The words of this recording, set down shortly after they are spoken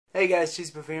Hey guys,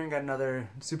 chesypoof here, and got another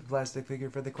Superplastic figure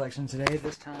for the collection today.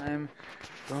 This time,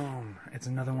 boom, it's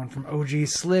another one from OG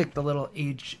Slick, the little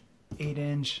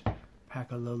 8-inch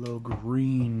Pakalolo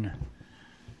Green.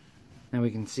 Now we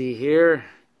can see here,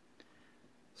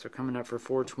 so coming up for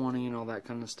 420 and all that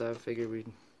kind of stuff, figured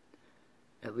we'd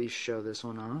at least show this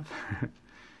one off.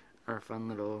 Our fun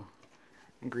little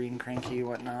green Kranky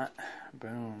whatnot.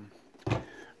 Boom.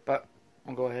 But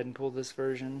we'll go ahead and pull this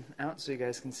version out so you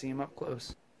guys can see him up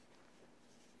close.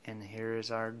 And here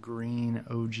is our green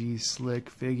OG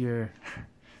Slick figure.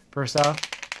 First off,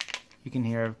 you can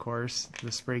hear, of course,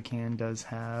 the spray can does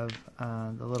have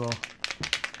the little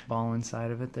ball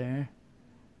inside of it there.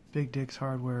 Big Dick's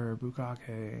Hardware,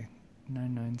 Bukake,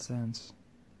 99 cents.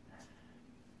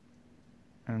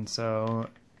 And so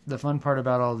the fun part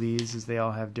about all these is they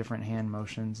all have different hand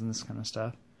motions and this kind of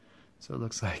stuff. So it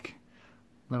looks like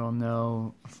little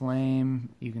no flame.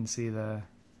 You can see the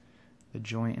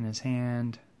joint in his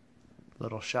hand.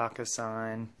 Little Shaka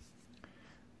sign.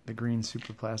 The green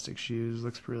Superplastic shoes.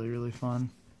 Looks really, really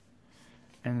fun.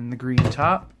 And then the green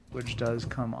top, which does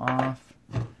come off.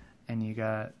 And you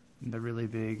got the really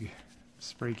big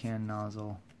spray can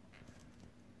nozzle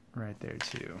right there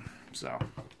too. So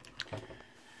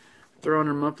throwing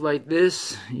them up like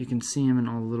this, you can see them in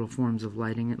all little forms of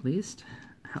lighting at least.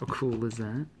 How cool is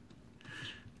that?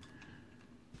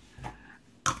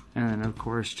 And then of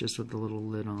course just with the little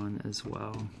lid on as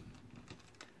well.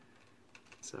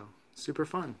 So super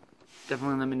fun.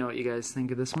 Definitely let me know what you guys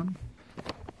think of this one.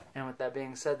 And with that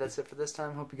being said, that's it for this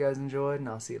time. Hope you guys enjoyed, and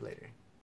I'll see you later.